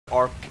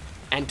arc.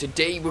 And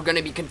today we're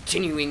gonna be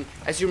continuing,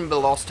 as you remember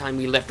last time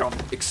we left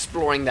off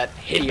exploring that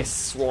hideous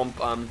swamp.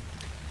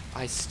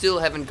 I still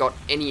haven't got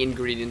any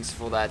ingredients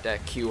for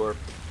that cure.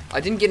 I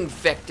didn't get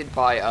infected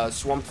by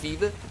swamp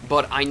fever,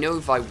 but I know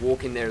if I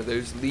walk in there,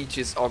 those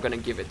leeches are gonna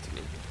give it to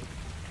me.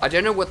 I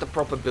don't know what the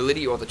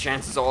probability or the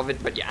chances are of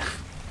it, but yeah.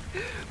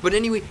 But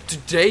anyway,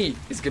 today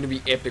is gonna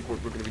be epic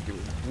what we're gonna be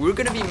doing. We're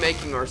gonna be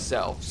making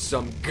ourselves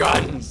some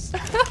guns.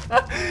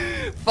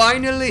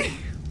 Finally!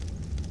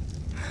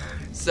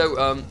 So,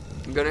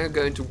 I'm gonna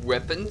go into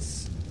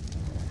weapons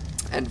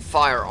and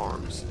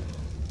firearms.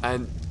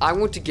 And I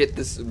want to get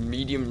this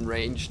medium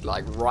ranged,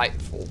 like,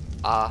 rifle.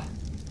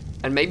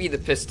 And maybe the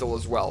pistol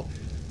as well.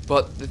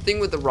 But the thing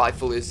with the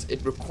rifle is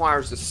it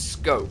requires a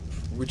scope,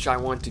 which I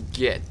want to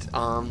get.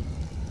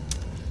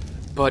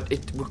 But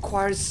it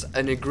requires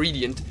an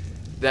ingredient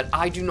that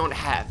I do not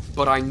have,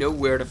 but I know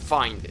where to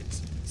find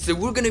it. So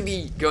we're gonna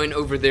be going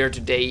over there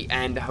today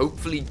and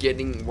hopefully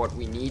getting what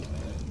we need.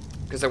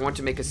 Because I want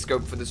to make a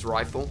scope for this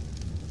rifle.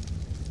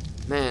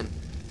 Man,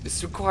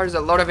 this requires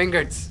a lot of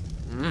ingots.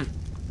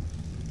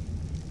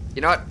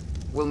 You know what?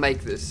 We'll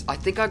make this. I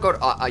think I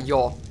got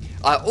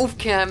off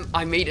cam,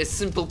 I made a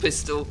simple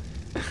pistol.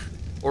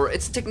 Or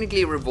it's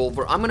technically a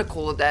revolver. I'm gonna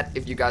call it that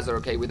if you guys are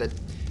okay with it.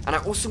 And I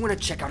also want to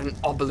check out an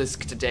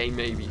obelisk today,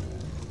 maybe.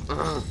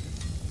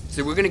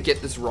 So we're gonna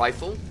get this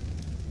rifle.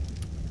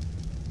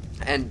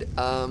 And,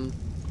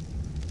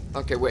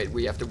 okay, wait,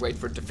 we have to wait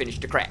for it to finish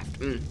the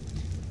craft.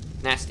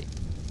 Nasty.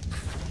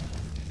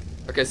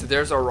 Okay, so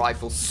there's our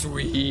rifle.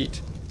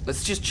 Sweet.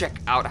 Let's just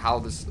check out how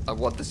this,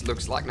 what this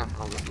looks like. Not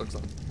how this looks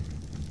like.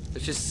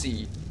 Let's just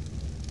see.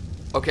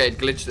 Okay, it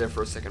glitched there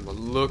for a second, but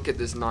look at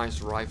this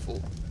nice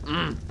rifle.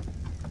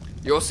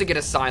 You also get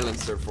a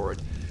silencer for it.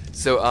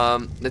 So,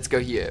 let's go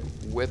here.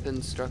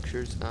 Weapon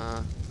structures,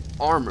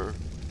 armor.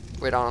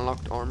 Wait, I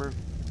unlocked armor.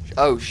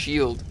 Oh,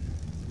 shield.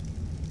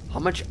 How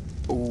much?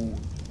 Ooh,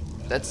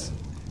 that's...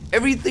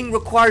 Everything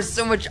requires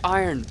so much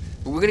iron.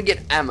 But we're gonna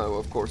get ammo,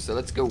 of course. So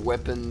let's go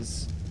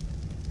weapons.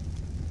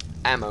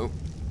 Ammo.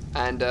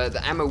 And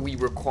the ammo we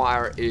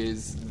require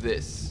is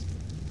this.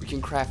 We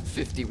can craft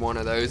 51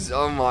 of those.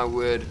 Oh my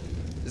word.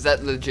 Is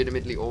that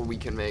legitimately all we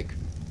can make?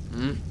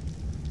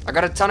 I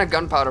got a ton of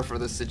gunpowder for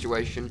this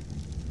situation.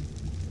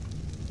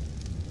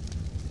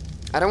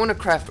 I don't want to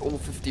craft all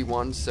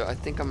 51, so I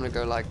think I'm gonna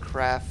go like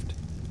craft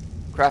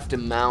a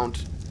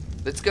mount.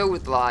 Let's go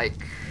with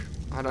like,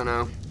 I don't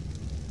know,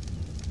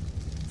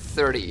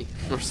 30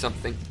 or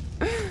something.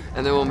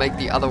 And then we'll make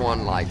the other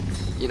one like,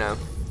 you know.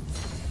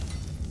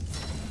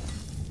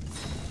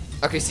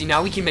 Okay, see,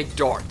 now we can make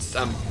darts.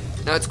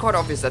 Now it's quite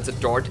obvious that's a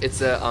dart.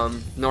 It's a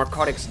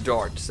narcotics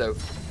dart. So,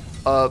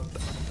 dart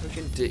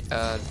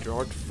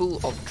full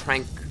of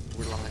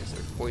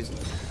tranquilizer poison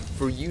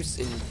for use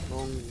in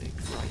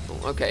long-necked rifle.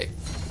 Okay,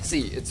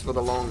 see, it's for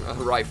the long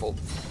rifle.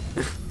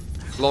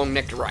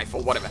 Long-necked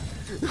rifle, whatever.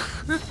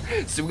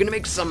 So we're gonna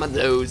make some of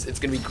those. It's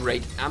gonna be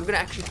great. I'm gonna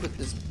actually put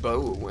this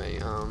bow away.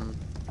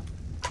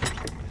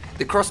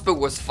 The crossbow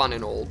was fun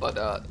and all,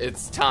 but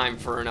it's time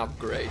for an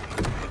upgrade.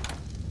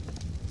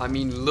 I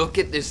mean, look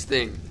at this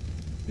thing.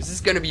 This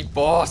is gonna be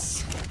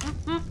boss.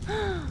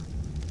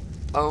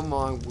 Oh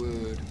my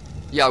word.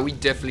 Yeah, we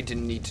definitely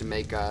didn't need to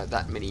make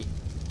that many.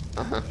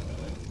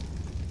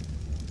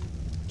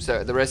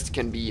 So the rest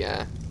can be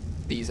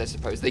these, I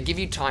suppose. They give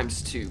you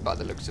 ×2 by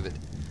the looks of it.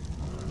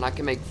 And I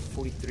can make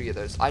 43 of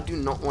those. I do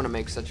not want to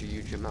make such a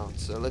huge amount.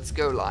 So let's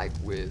go like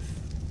with...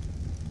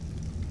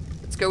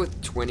 Let's go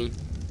with 20.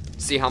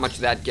 See how much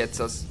that gets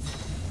us.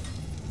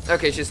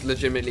 Okay, it's just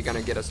legitimately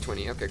gonna get us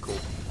 20. Okay, cool.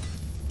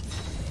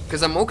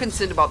 Because I'm more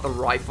concerned about the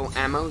rifle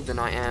ammo than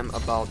I am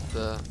about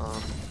the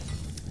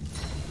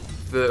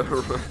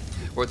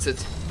what's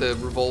it? The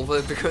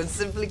revolver,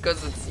 simply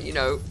because it's, you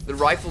know, the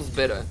rifle's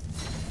better.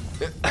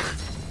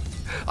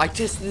 I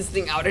tested this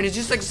thing out and it's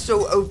just like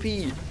so OP.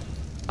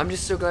 I'm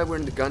just so glad we're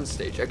in the gun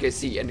stage. Okay,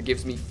 see, and it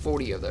gives me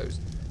 40 of those.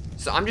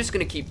 So I'm just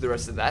gonna keep the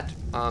rest of that,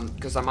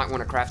 because I might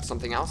want to craft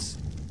something else.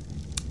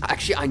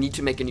 Actually, I need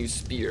to make a new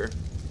spear.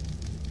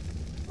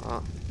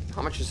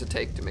 How much does it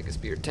take to make a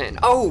spear? 10.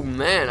 Oh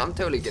man, I'm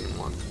totally getting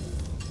one.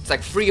 It's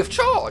like free of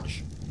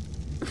charge.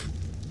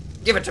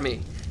 Give it to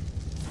me.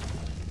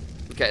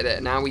 Okay,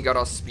 there. Now we got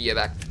our spear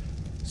back.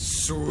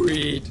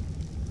 Sweet.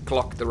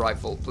 Clock the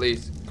rifle,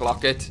 please.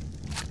 Clock it.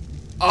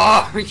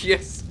 Oh,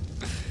 yes.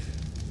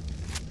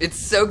 It's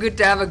so good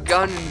to have a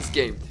gun in this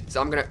game. So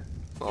I'm gonna...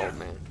 Oh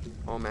man.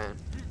 Oh man.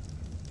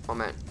 Oh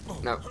man.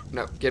 No,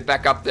 no. Get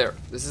back up there.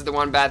 This is the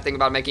one bad thing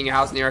about making a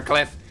house near a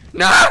cliff.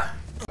 No!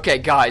 Okay,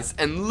 guys,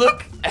 and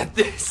look at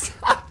this.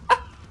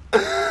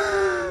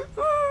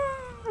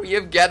 We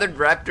have gathered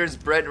raptors,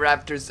 bred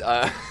raptors,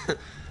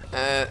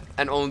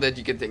 and all that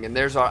you can think. And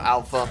there's our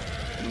alpha,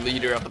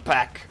 leader of the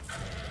pack.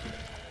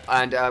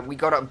 And we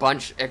got a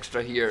bunch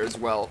extra here as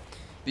well.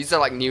 These are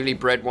like newly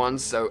bred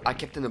ones, so I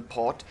kept in the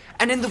pot.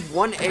 And in the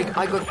one egg,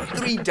 I got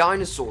 3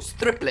 dinosaurs,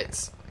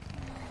 triplets.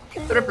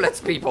 Triplets,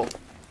 people.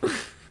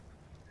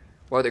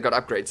 Well, they got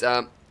upgrades.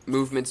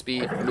 Movement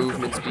speed,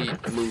 movement speed,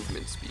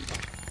 movement speed.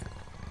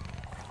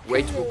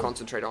 Weight we'll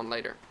concentrate on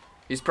later.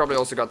 He's probably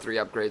also got 3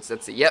 upgrades.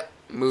 Let's see. Yep.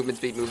 Movement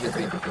speed, movement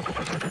speed.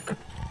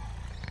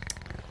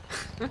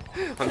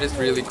 I'm just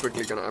really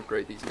quickly gonna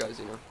upgrade these guys,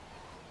 you know.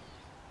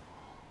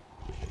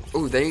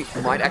 Oh, they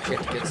might actually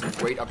have to get some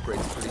weight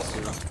upgrades pretty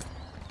soon.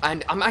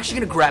 And I'm actually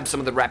gonna grab some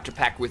of the raptor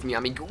pack with me.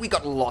 I mean, we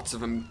got lots of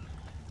them.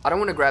 I don't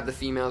want to grab the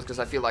females because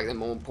I feel like they're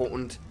more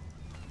important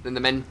than the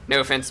men.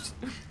 No offense.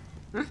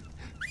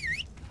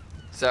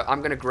 So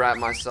I'm gonna grab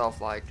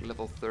myself like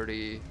level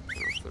 30,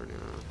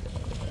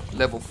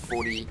 level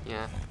 40,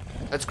 yeah.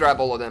 Let's grab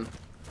all of them.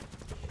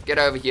 Get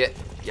over here.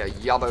 Yeah,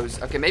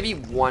 yubbos. Okay, maybe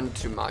one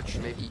too much.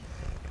 Maybe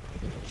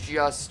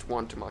just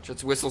one too much.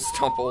 Let's whistle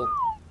stop all.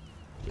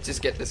 Let's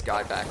just get this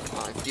guy back.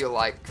 I feel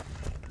like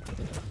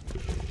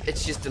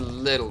it's just a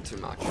little too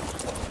much.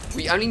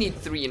 We only need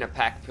 3 in a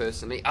pack,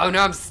 personally. Oh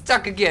no, I'm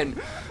stuck again.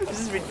 This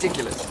is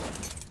ridiculous.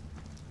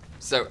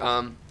 So,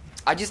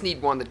 I just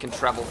need one that can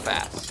travel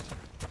fast.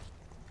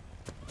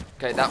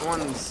 Okay, that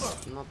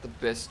one's not the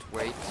best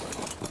weight.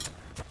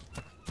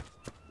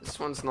 This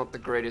one's not the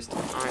greatest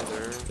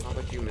either. How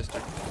about you, Mr.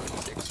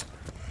 6?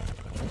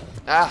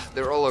 Ah,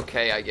 they're all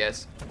okay, I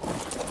guess.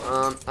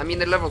 I mean,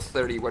 they're level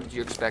 30. What did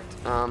you expect?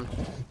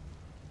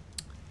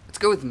 Let's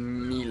go with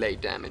melee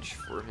damage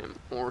for him.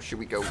 Or should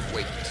we go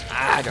weight?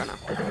 I don't know.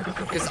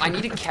 Because I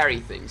need to carry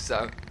things, so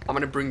I'm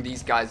going to bring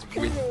these guys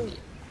with me.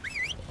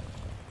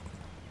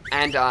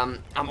 And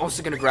I'm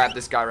also going to grab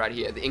this guy right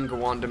here, the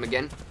Ingawandum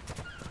again.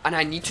 And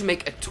I need to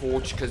make a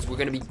torch because we're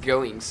going to be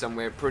going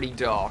somewhere pretty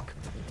dark.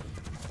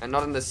 And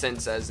not in the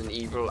sense as an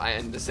evil,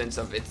 in the sense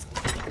of it's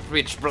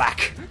pitch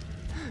black.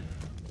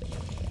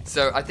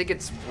 So I think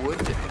it's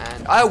wood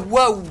and... Oh,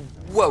 whoa,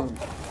 whoa.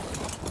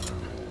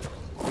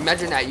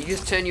 Imagine that. You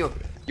just turn your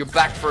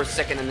back for a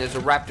second and there's a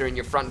raptor in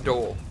your front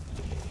door.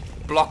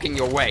 Blocking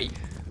your way.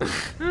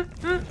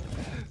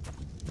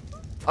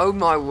 Oh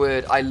my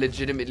word, I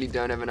legitimately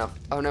don't have enough.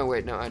 Oh no,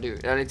 wait, no, I do.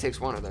 It only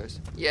takes 1 of those.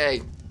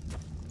 Yay.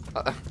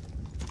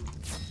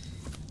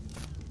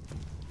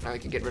 Now we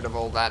can get rid of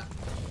all that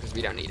because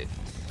we don't need it.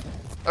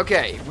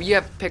 Okay, we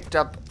have picked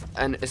up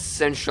an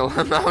essential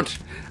amount,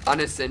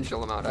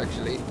 unessential amount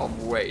actually,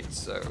 of weight,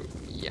 so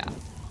yeah.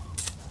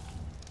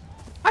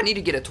 I need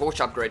to get a torch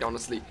upgrade,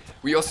 honestly.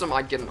 We also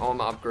might get an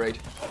armor upgrade.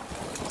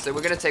 So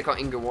we're gonna take our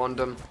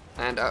Ingawandum,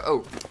 and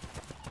oh,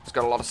 it's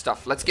got a lot of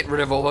stuff. Let's get rid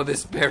of all of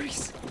this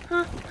berries.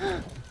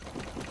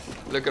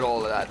 Look at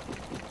all of that.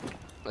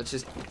 Let's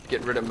just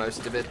get rid of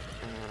most of it.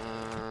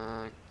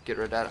 Get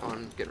rid of that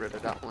one, get rid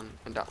of that one,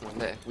 and that one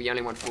there. We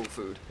only want full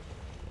food.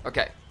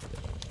 Okay,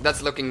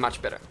 that's looking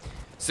much better.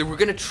 So we're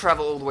gonna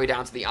travel all the way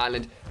down to the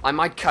island. I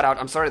might cut out,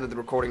 I'm sorry that the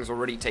recording is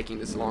already taking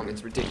this long,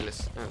 it's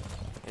ridiculous. Oh,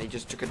 and he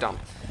just took a dump.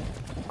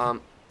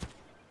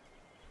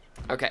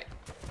 Okay.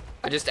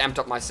 I just amped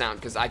up my sound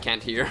because I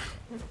can't hear.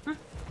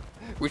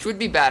 Which would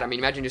be bad. I mean,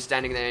 imagine you're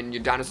standing there and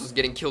your dinosaur's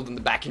getting killed in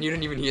the back and you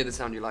don't even hear the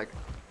sound. You're like,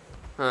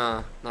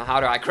 now how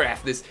do I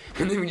craft this?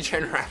 And then when you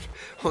turn around,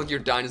 all your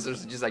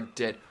dinosaurs are just like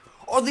dead.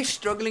 Are they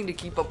struggling to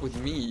keep up with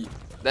me?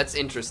 That's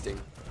interesting.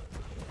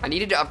 I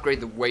needed to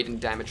upgrade the weight and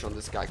damage on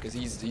this guy because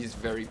he's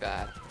very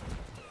bad.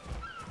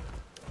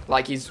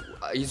 Like his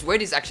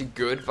weight is actually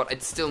good, but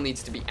it still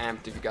needs to be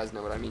amped, if you guys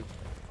know what I mean.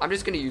 I'm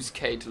just gonna use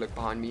K to look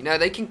behind me. No,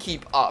 they can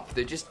keep up.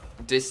 They're just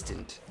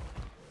distant.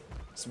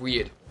 It's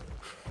weird.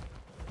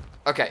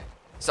 Okay,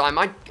 so I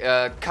might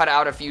cut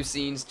out a few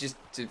scenes just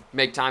to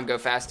make time go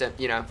faster.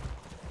 You know,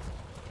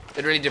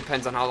 it really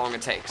depends on how long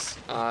it takes.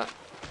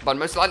 But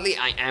most likely,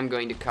 I am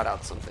going to cut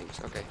out some things.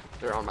 Okay,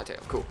 they're on my tail.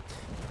 Cool.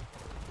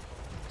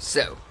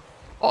 So,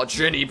 our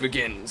journey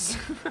begins.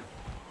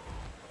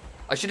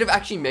 I should have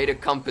actually made a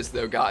compass,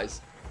 though,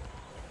 guys.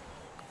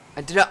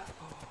 I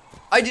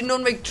did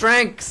not make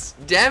tranks.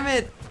 Damn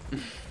it.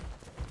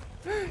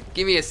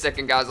 Give me a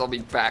second, guys. I'll be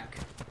back.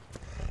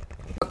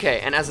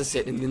 Okay, and as I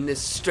said, and then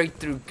this straight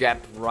through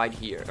gap right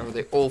here. Are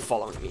they all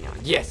following me now?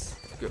 Yes.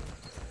 Good.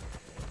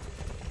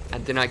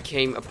 And then I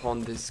came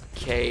upon this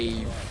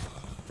cave.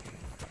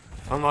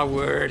 Oh my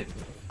word.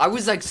 I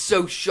was like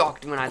so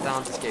shocked when I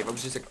found this cave. I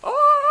was just like,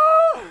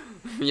 oh,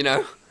 you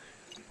know.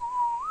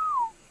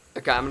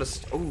 Okay, I'm gonna,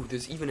 oh,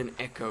 there's even an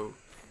echo.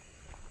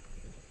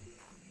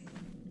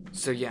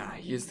 So yeah,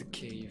 here's the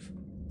cave.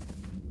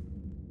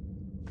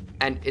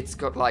 And it's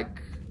got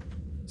like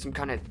some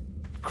kind of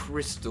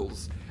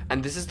crystals.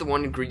 And this is the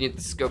one ingredient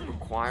the scope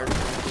requires.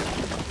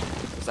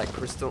 It's like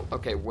crystal.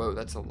 Okay, whoa,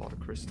 that's a lot of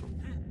crystal.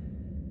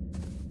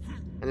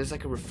 And there's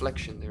like a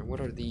reflection there.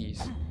 What are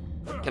these?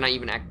 Can I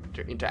even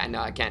interact?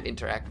 No, I can't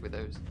interact with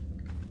those.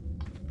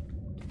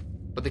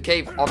 But the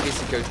cave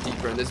obviously goes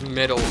deeper, and there's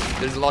metal.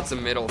 There's lots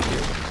of metal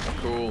here.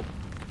 Cool.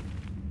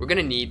 We're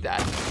gonna need that.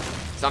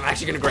 So I'm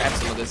actually gonna grab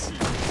some of this.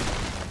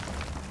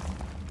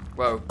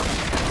 Whoa.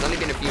 It's only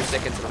been a few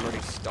seconds and I'm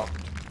already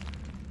stopped.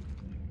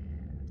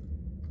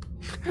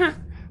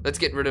 Let's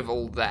get rid of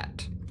all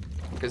that.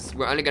 Because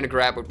we're only gonna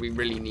grab what we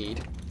really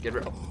need. Get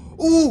rid of.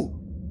 Ooh!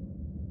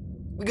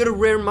 We got a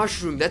rare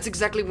mushroom. That's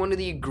exactly one of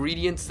the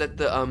ingredients that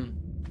the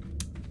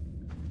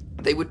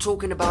they were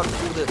talking about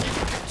for the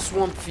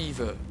swamp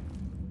fever.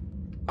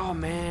 Oh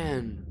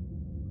man.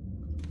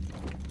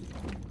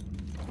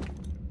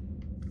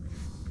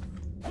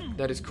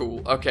 That is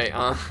cool. Okay,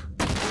 I'm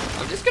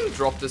just gonna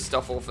drop this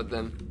stuff off at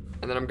them,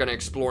 and then I'm gonna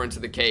explore into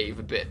the cave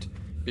a bit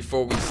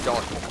before we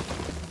start,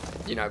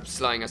 you know,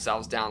 slowing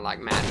ourselves down like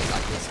mad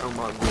like this. Oh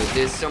my word,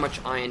 there's so much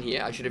iron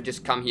here. I should have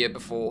just come here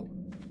before.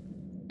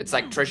 It's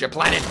like Treasure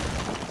Planet.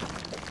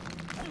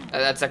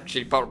 That's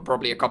actually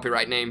probably a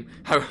copyright name.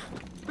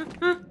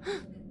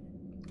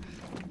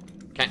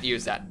 Can't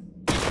use that.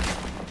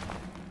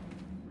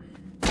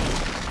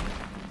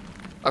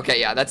 Okay,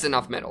 yeah, that's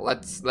enough metal.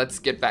 Let's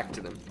get back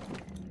to them.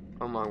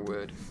 Oh my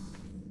word.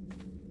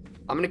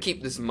 I'm gonna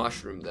keep this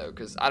mushroom though,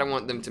 because I don't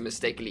want them to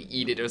mistakenly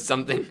eat it or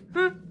something.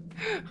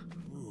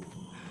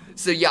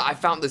 So yeah, I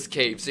found this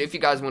cave. So if you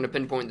guys want to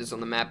pinpoint this on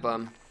the map,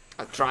 I'll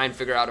try and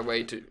figure out a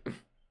way to.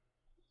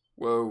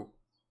 Whoa.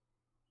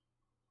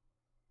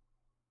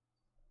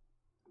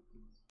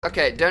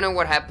 Okay, don't know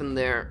what happened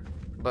there,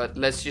 but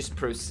let's just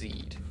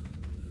proceed.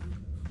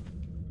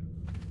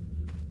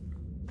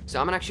 So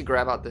I'm gonna actually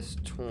grab out this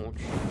torch.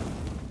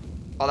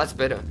 Oh, that's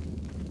better.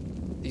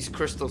 These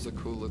crystals are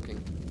cool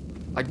looking.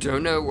 I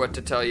don't know what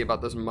to tell you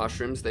about those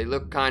mushrooms. They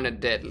look kind of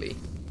deadly.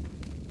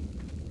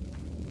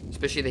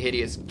 Especially the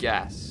hideous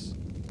gas.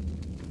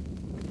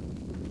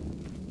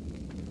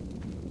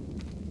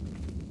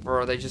 Or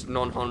are they just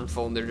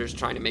non-harmful and they're just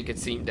trying to make it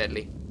seem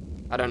deadly?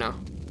 I don't know.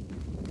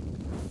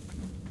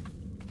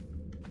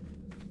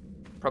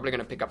 Probably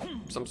gonna pick up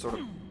some sort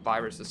of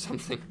virus or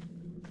something.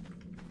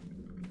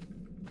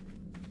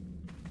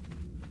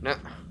 No.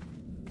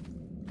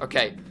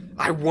 Okay.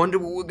 I wonder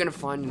what we're gonna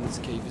find in this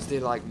cave. Is there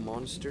like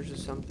monsters or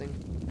something?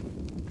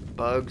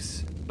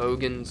 Bugs?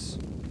 Bogans?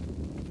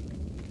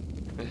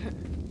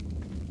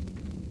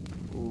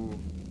 Ooh.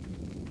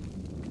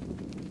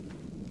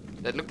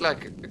 That looked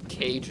like a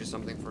cage or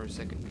something for a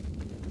second.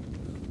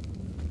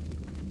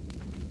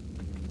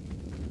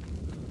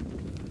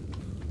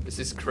 This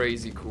is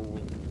crazy cool.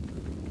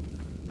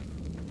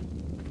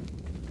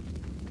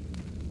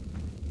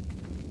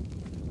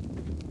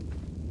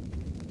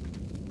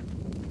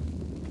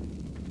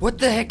 What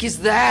the heck is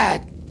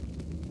that?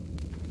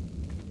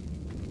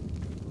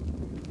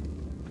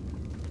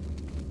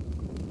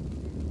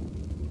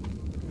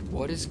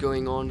 What is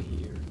going on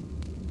here?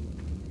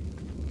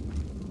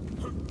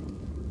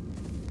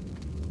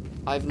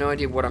 I have no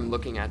idea what I'm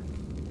looking at.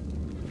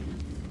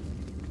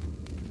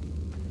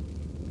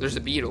 There's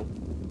a beetle.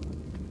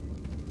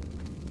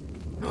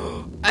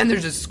 And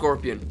there's a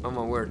scorpion. Oh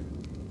my word.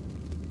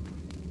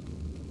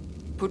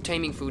 Put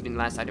taming food in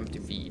last item to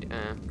feed.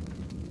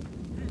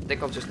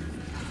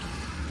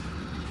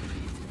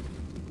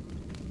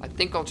 I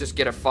think I'll just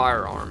get a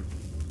firearm.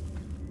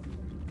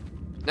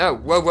 No,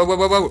 whoa, whoa, whoa,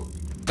 whoa, whoa.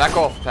 Back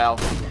off, pal.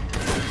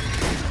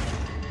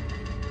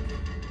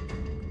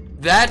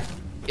 That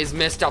is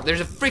messed up. There's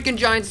a freaking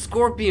giant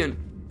scorpion.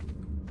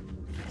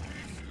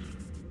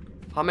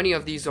 How many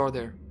of these are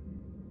there?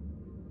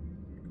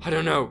 I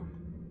don't know.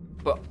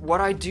 But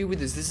what I do with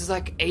this is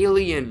like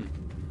alien.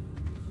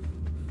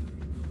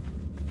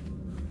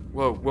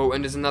 Whoa, whoa,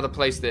 and there's another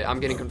place there. I'm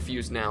getting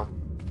confused now.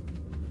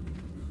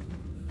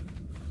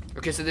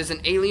 Okay, so there's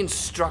an alien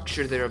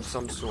structure there of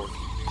some sort.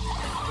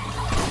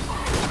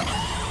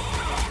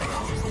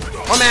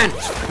 Oh man!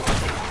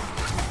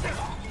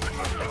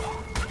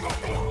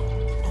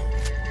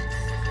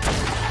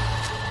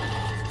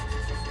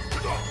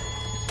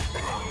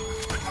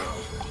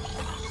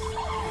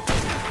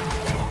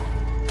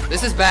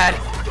 This is bad.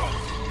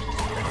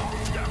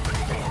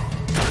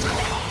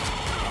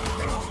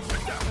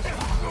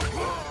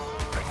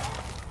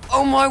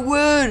 Oh my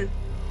word!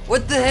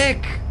 What the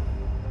heck?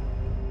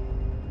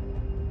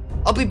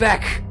 I'll be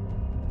back.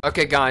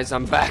 Okay guys,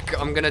 I'm back.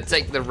 I'm gonna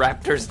take the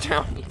raptors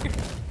down here.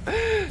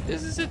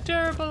 This is a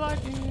terrible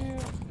idea.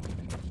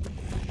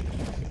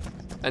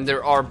 And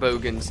there are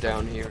bogans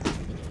down here.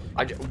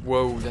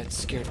 Whoa, that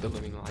scared the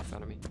living life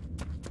out of me.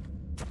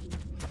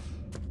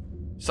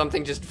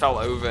 Something just fell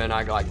over and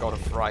I like got a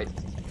fright.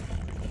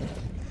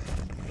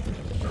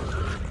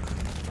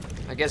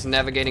 I guess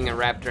navigating a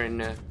raptor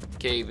in a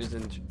cave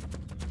isn't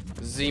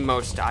the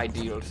most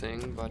ideal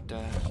thing, but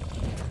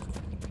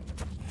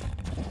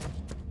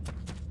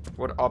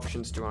what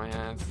options do I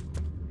have?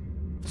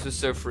 This was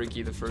so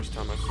freaky the first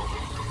time I saw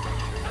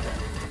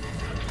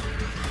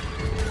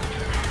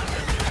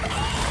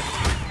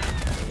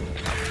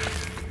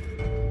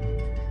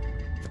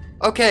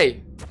it.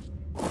 Okay.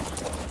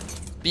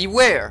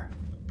 Beware.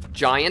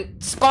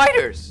 Giant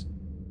spiders.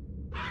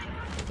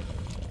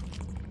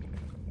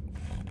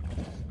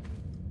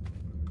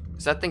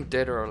 Is that thing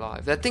dead or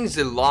alive? That thing's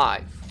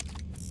alive.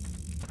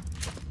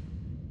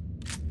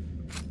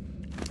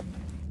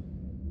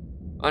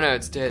 Oh no,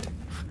 it's dead.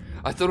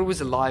 I thought it was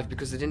alive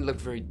because it didn't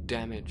look very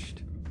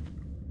damaged.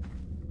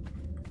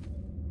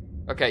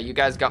 Okay, you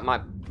guys got my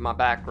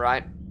back,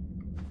 right?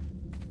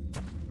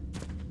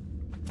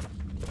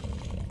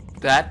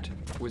 That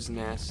was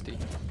nasty.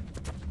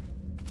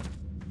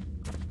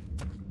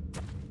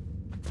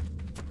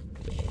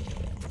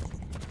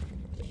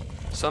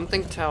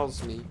 Something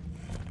tells me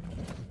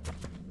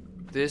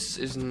this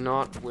is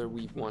not where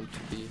we want to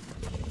be.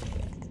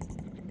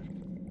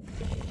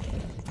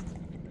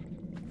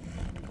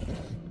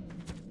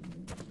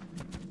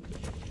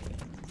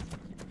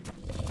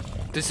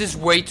 This is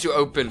way too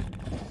open.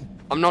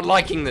 I'm not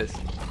liking this.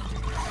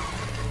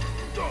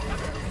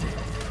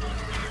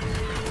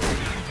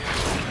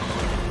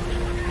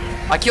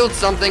 I killed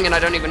something and I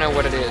don't even know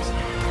what it is.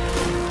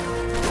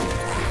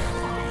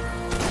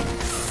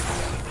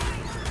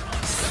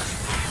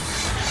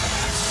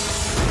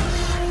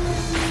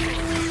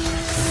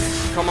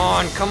 Come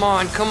on, come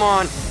on, come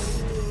on.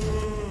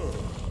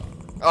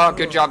 Oh,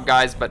 good job,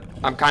 guys, but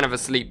I'm kind of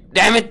asleep.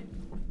 Damn it!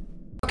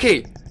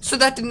 Okay, so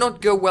that did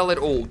not go well at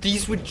all.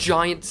 These were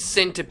giant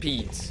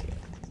centipedes.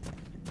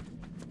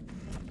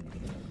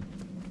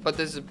 But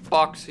there's a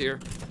box here.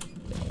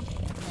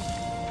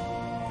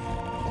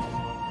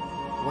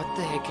 What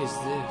the heck is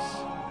this?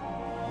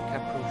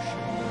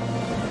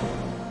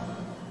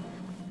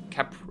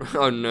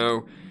 Oh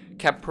no.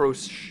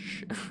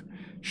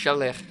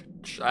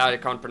 I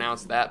can't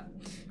pronounce that.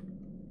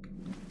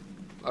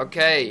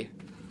 Okay.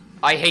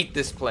 I hate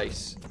this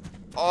place.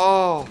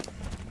 Oh.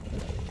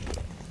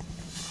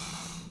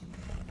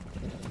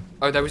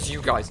 Oh, that was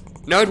you guys.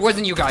 No, it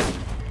wasn't you guys.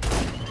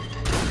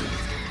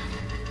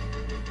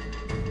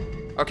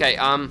 Okay,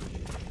 I'm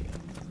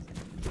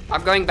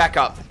going back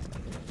up.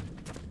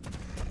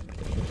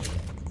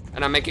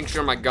 And I'm making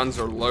sure my guns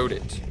are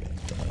loaded.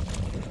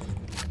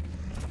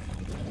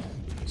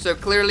 So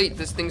clearly,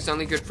 this thing's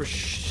only good for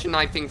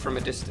sniping from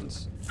a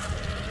distance.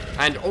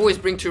 And always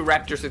bring 2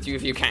 raptors with you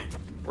if you can.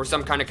 Or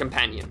some kind of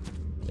companion.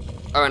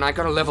 Oh, and I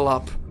gotta level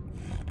up.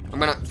 I'm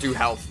gonna do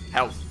health.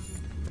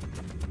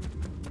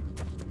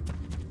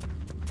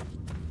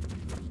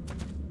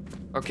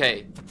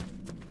 Okay.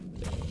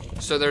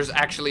 So there's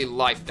actually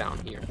life down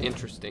here.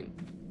 Interesting.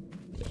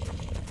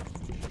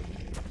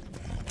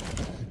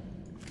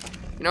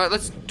 You know what?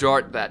 Let's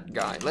dart that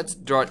guy. Let's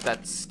dart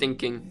that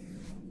stinking...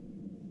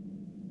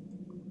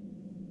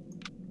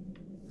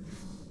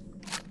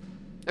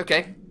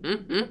 Okay.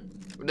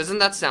 Doesn't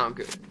that sound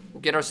good?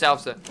 We'll get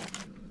ourselves a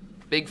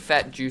big,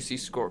 fat, juicy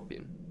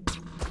scorpion.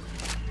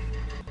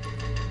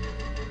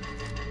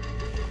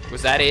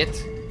 Was that it?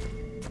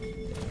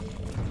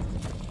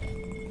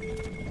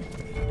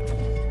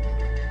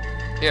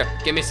 Here,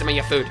 give me some of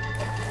your food.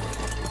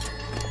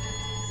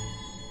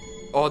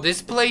 Oh,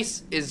 this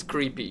place is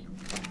creepy.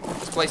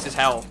 This place is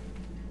hell.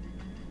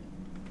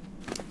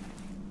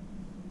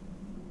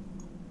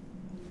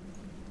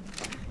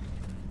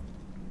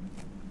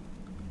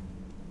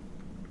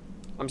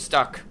 I'm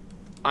stuck.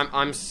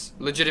 I'm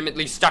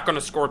legitimately stuck on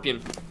a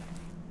scorpion.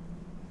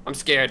 I'm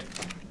scared.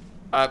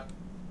 I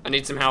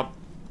need some help.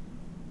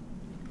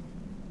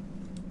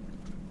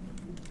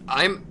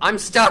 I'm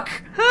stuck.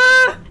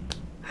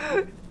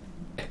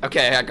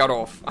 Okay, I got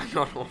off.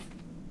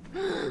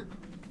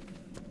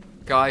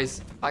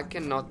 Guys, I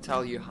cannot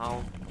tell you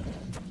how.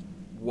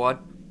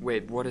 What?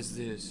 Wait, what is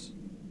this?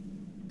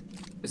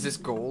 Is this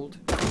gold?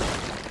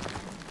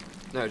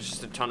 No, it's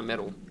just a ton of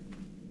metal.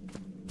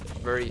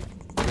 Very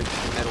rich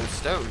metal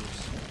stones.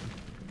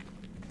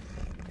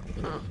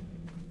 Huh.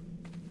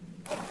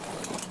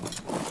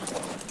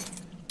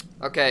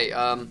 Okay,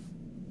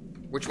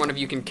 which one of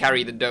you can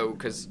carry the dough?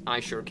 Because I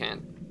sure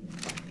can.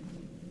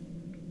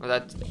 Well,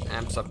 that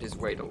amps up his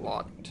weight a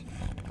lot.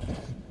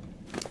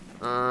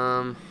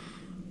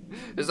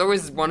 There's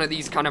always one of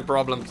these kind of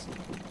problems.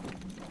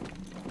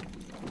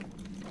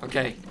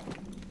 Okay.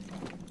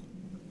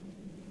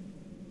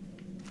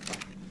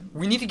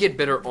 We need to get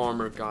better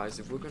armor, guys,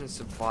 if we're gonna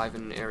survive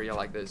in an area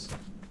like this.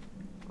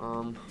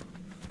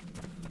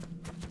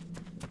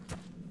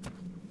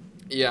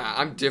 Yeah,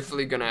 I'm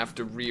definitely gonna have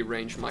to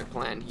rearrange my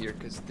plan here,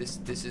 because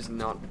this is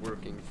not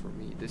working for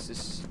me. This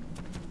is...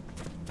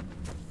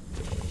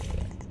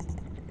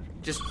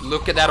 Just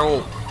look at that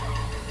hole.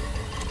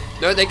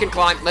 No, they can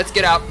climb. Let's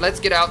get out. Let's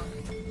get out.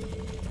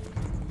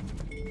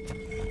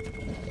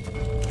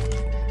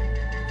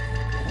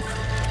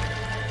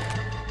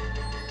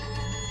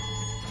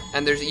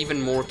 And there's even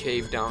more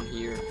cave down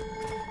here.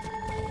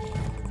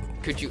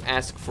 Could you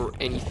ask for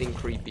anything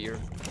creepier?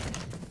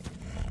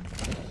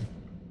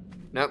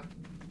 Nope.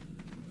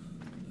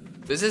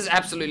 This is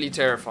absolutely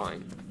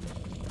terrifying.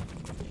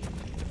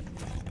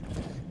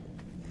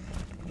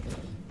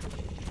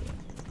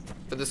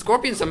 But the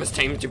scorpion's almost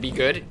tamed to be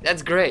good.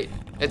 That's great.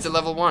 It's a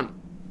level 1.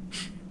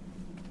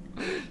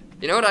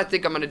 You know what I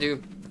think I'm gonna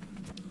do?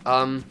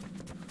 I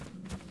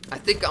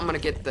think I'm gonna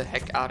get the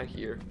heck out of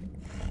here.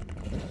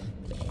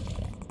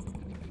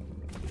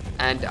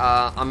 And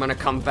I'm gonna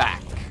come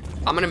back.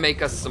 I'm gonna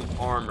make us some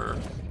armor.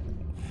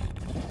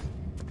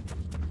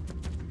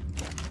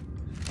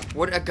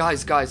 What,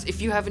 guys,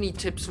 if you have any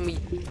tips for me,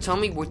 tell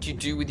me what you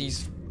do with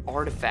these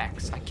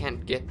artifacts. I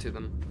can't get to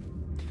them.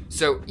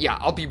 So, yeah,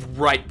 I'll be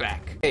right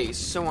back. Okay,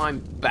 so I'm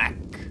back.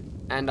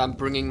 And I'm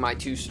bringing my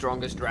 2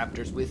 strongest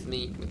raptors with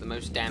me, with the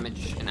most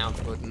damage and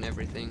output and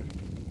everything.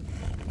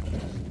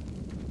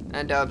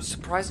 And,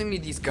 surprisingly,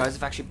 these guys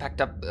have actually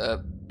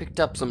picked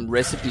up some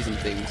recipes and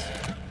things.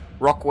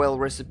 Rockwell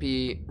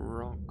recipe.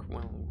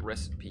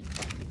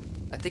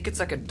 I think it's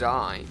like a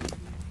dye.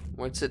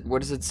 What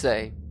does it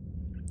say?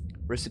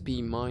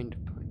 Recipe mind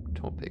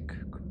topic.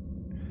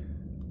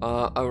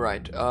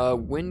 Alright.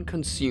 When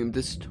consumed,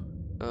 this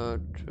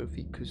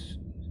Trophy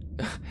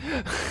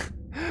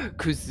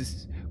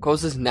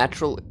causes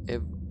natural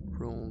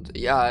emerald.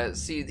 Yeah,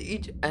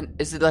 see, and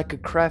is it like a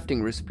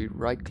crafting recipe?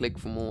 Right click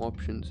for more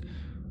options.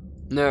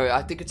 No,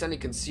 I think it's only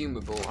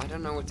consumable. I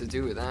don't know what to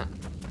do with that.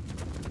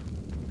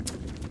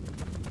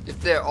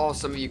 If there are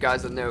some of you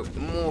guys that know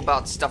more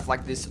about stuff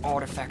like this,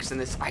 artifacts and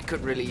this, I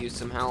could really use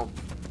some help.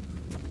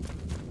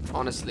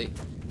 Honestly.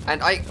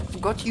 And I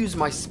forgot to use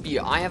my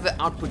spear. I have an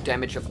output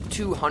damage of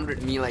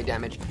 200 melee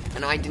damage,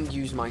 and I didn't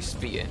use my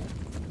spear.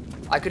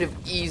 I could have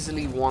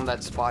easily won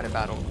that spider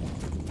battle.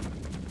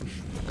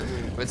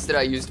 But instead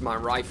I used my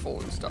rifle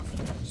and stuff.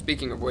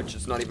 Speaking of which,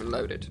 it's not even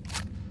loaded.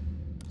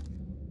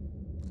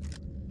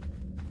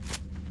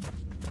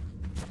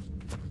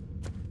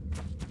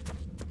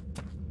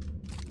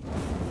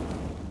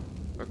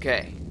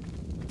 Okay.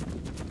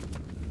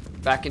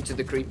 Back into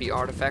the creepy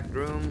artifact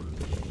room.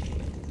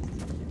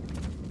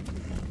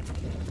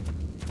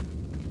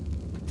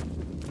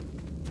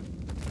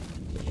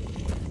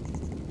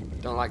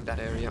 Don't like that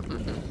area.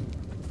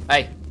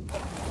 Hey!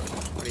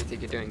 What do you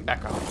think you're doing?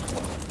 Back off.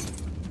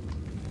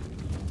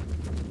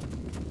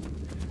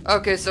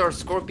 Okay, so our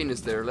scorpion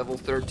is there, level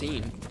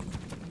 13.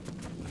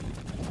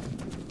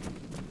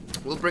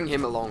 We'll bring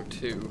him along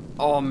too.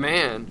 Oh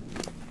man!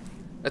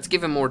 Let's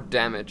give him more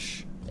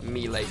damage.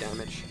 Melee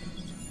damage.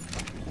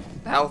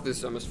 The health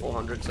is almost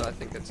 400, so I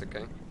think that's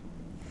okay.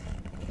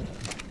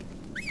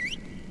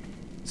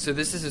 So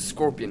this is a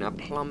scorpion, a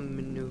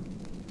plumino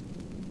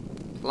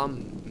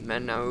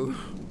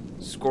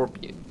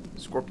scorpion.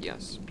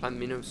 Scorpius.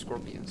 Plumino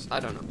scorpius. I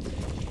don't know.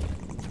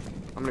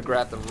 I'm gonna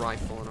grab the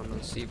rifle and I'm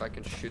gonna see if I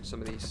can shoot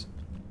some of these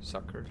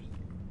suckers.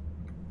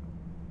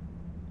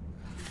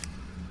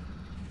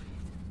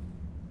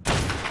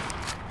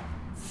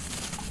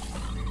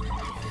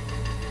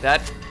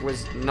 That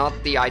was not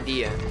the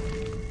idea.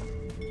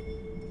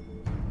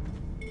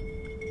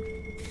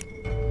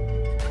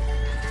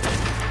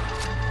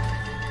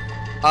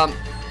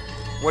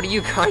 What are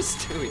you guys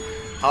doing?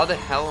 How the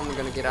hell am I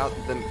gonna get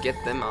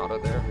them out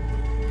of there?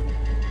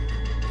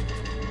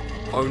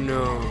 Oh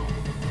no.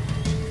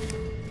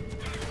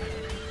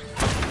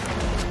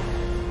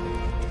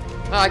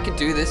 Oh, I could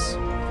do this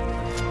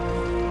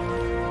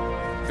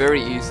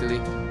very easily.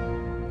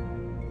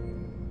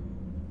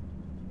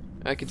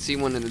 I can see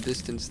one in the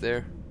distance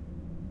there.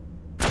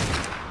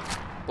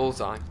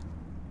 Bullseye.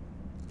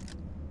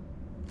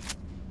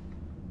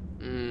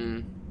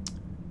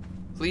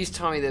 Please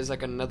tell me there's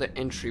like another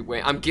entryway.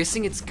 I'm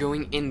guessing it's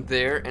going in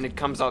there and it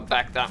comes out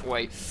back that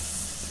way.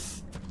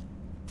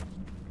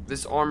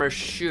 This armor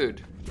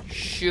should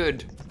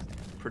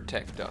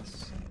protect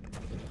us.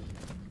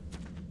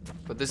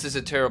 But this is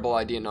a terrible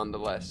idea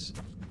nonetheless.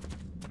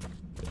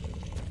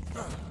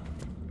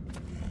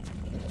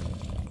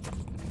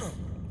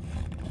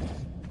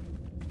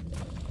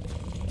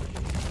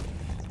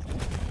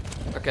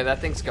 Okay, that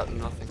thing's got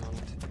nothing on it.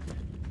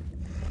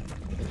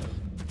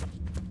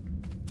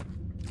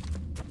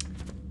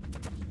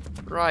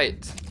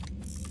 Right.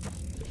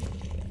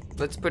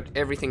 Let's put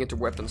everything into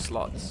weapon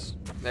slots.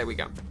 There we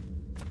go.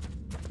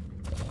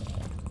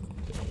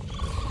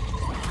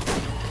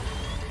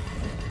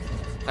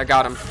 I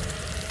got him.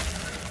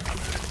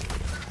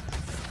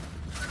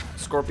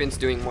 Scorpion's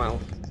doing well.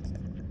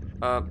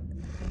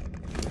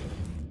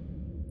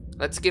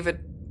 Let's give it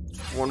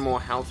one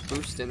more health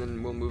boost and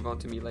then we'll move on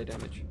to melee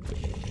damage.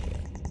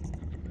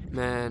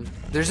 Man,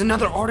 there's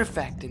another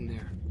artifact in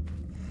there.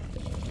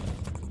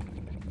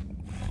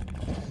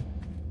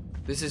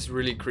 This is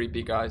really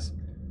creepy, guys.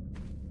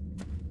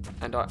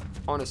 And I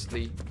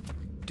honestly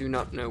do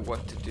not know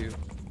what to do.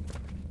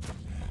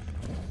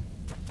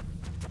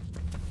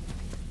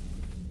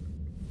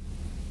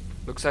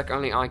 Looks like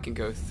only I can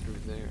go through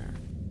there.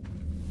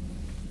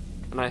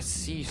 And I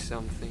see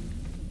something.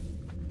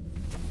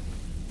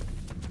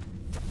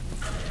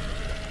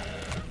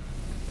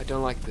 I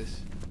don't like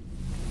this.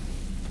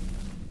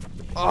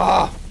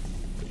 Oh!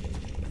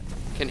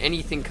 Can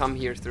anything come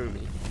here through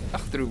me?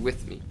 Through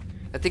with me?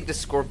 I think the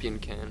scorpion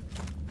can.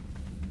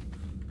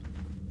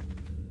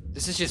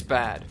 This is just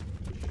bad.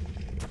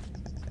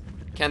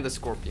 Can the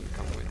scorpion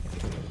come with?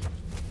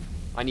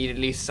 I need at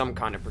least some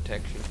kind of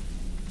protection.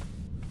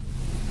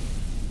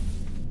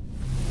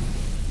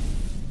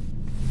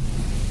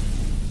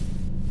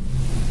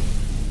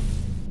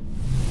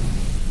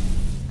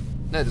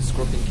 No, the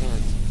scorpion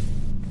can't.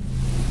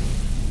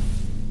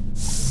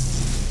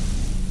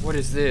 What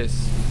is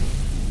this?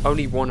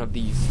 Only one of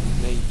these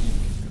may be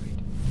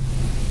carried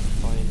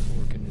by an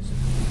organism.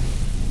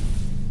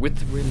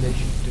 With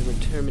relation to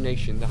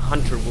determination, the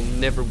hunter will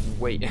never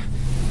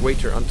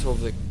waiter until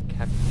the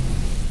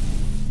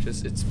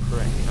captures its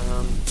prey.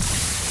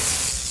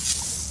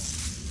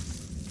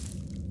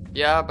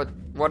 Yeah, but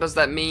what does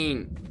that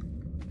mean?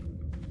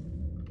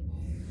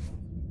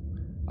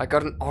 I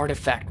got an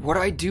artifact. What do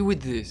I do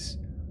with this?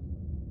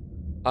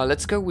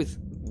 Let's go with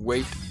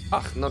weight.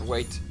 Not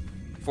weight.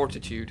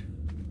 Fortitude.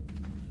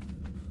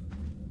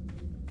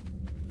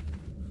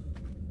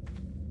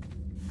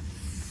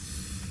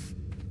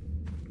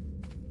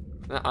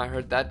 I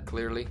heard that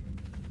clearly.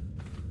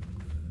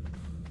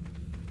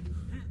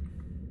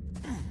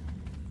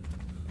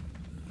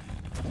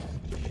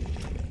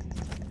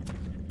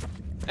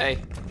 Hey,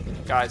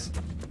 guys.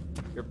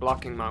 You're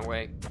blocking my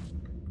way.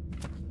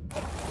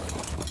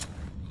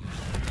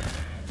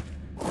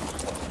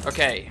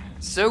 Okay,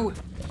 so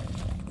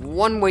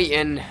one way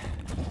in,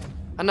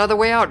 another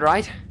way out,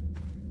 right?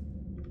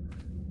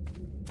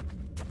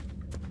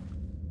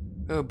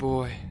 Oh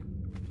boy.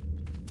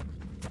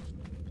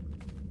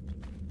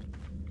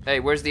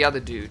 Hey, where's the other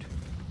dude?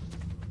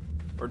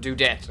 Or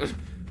dudette?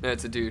 No,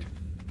 it's a dude.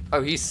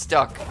 Oh, he's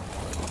stuck.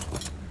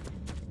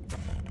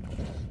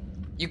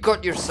 You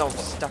got yourself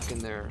stuck in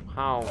there.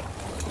 How?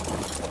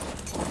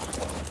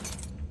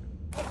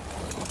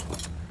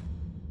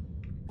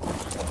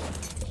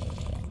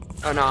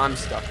 Oh no, I'm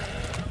stuck.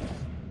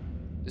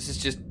 This is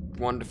just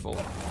wonderful.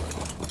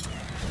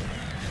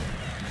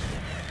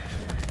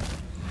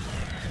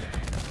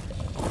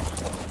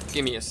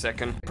 Give me a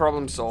second.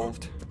 Problem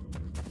solved.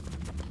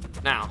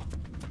 Now,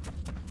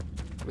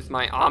 with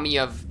my army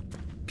of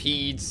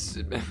peds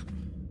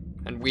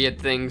and weird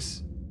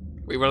things,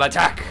 we will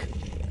attack.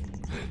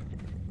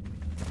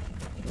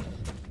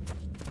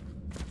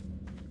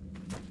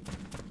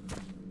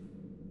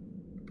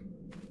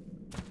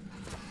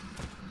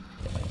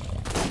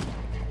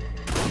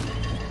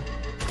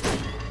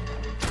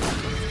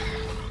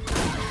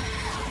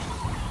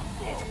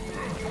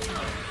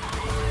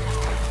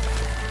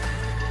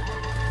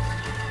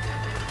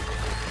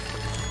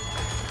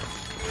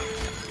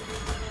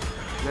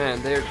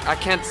 Man, I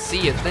can't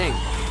see a thing.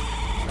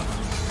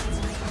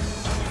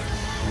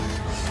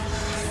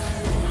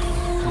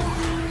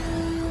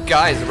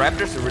 Guys,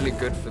 raptors are really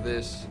good for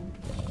this.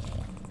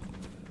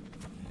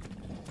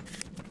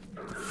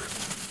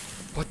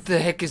 What the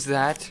heck is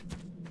that?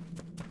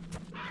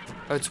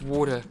 Oh, it's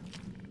water.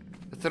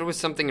 I thought it was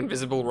something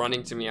invisible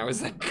running to me. I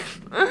was like...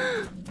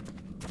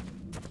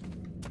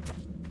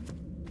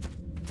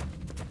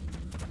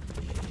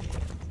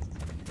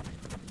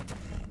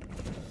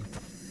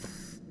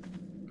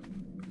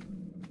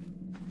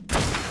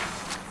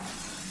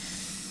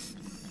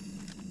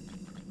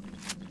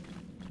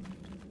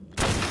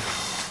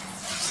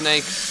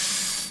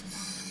 Snakes.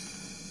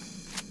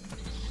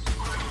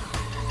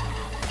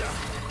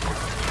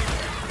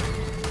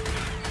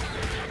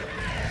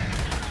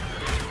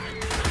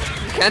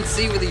 Can't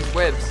see with these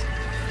webs.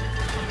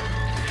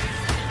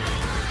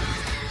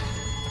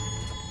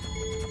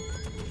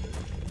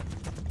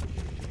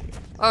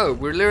 Oh,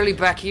 we're literally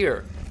back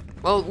here.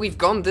 Well, we've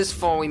gone this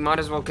far, we might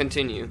as well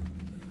continue.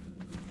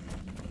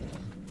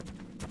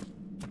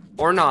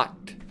 Or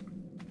not.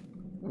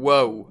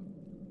 Whoa.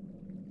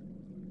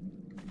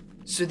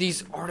 So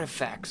these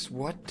artifacts,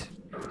 what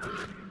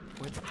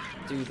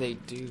do they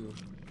do?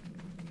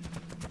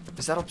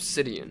 Is that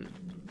obsidian?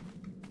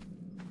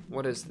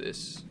 What is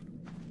this?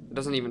 It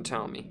doesn't even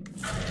tell me.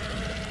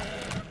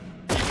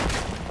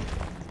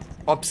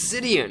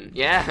 Obsidian!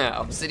 Yeah,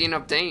 obsidian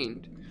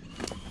obtained.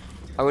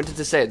 I wanted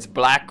to say it's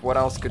black, what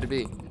else could it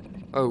be?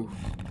 Oh,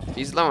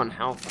 he's low on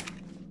health.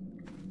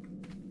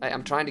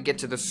 I'm trying to get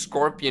to the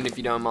scorpion if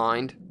you don't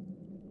mind.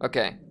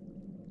 Okay.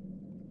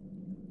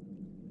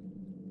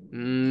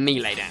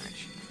 Melee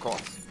damage, of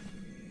course.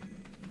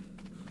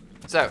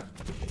 So,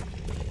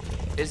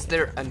 is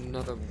there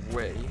another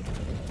way?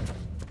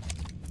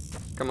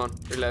 Come on,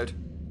 reload.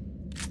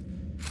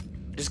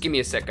 Just give me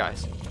a sec,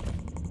 guys.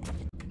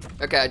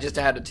 Okay, I just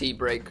had a tea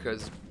break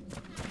because...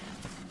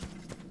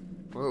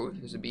 Whoa,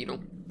 there's a beetle.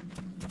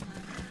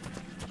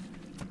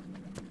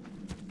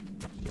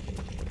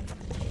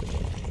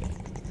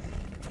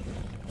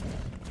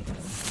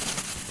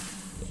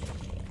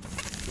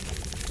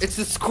 It's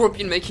the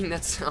scorpion making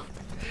that sound.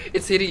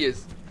 It's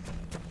hideous.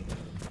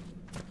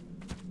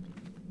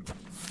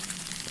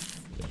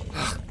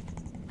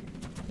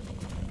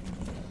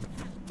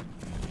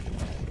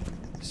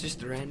 It's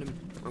just random.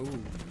 Oh.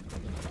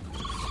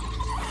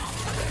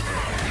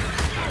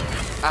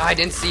 Ah, I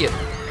didn't see it.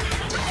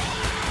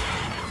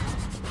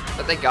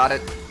 But they got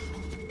it.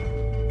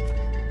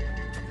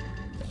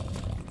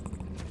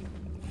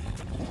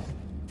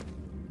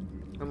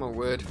 Oh my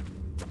word.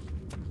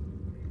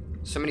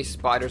 So many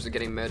spiders are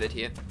getting murdered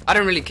here. I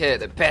don't really care,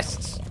 they're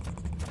pests.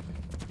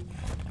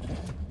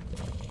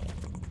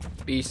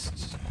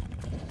 Beasts.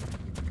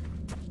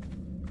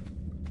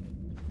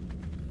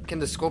 Can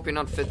the scorpion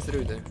not fit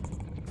through there?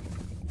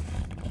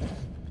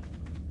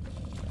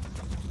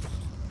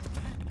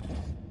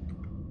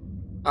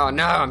 Oh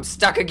no, I'm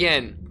stuck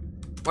again.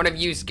 One of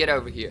you get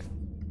over here.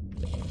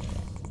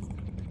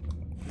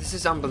 This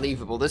is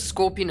unbelievable. This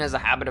scorpion has a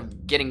habit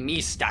of getting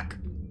me stuck.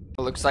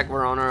 It looks like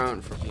we're on our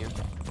own from here.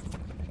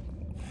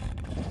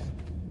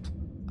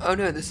 Oh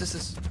no, this is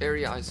this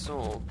area I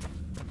saw.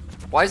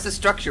 Why is the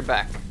structure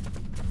back?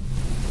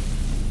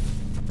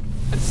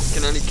 I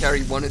can only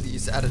carry one of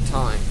these at a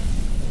time.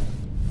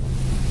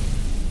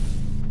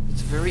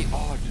 It's very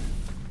odd.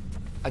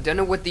 I don't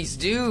know what these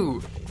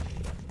do.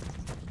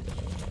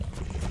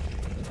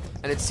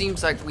 And it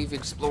seems like we've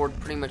explored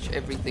pretty much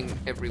everything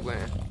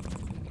everywhere.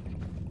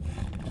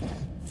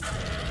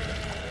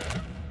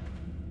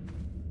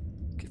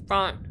 Okay,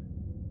 fine.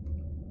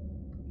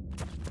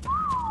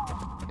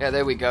 Yeah,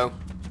 there we go.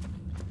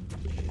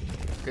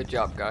 Good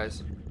job,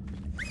 guys.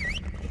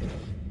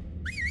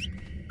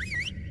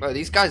 Bro,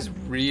 these guys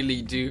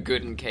really do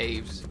good in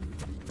caves.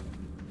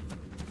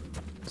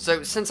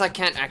 So, since I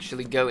can't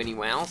actually go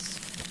anywhere else,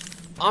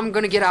 I'm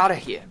gonna get out of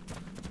here.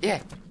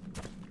 Yeah,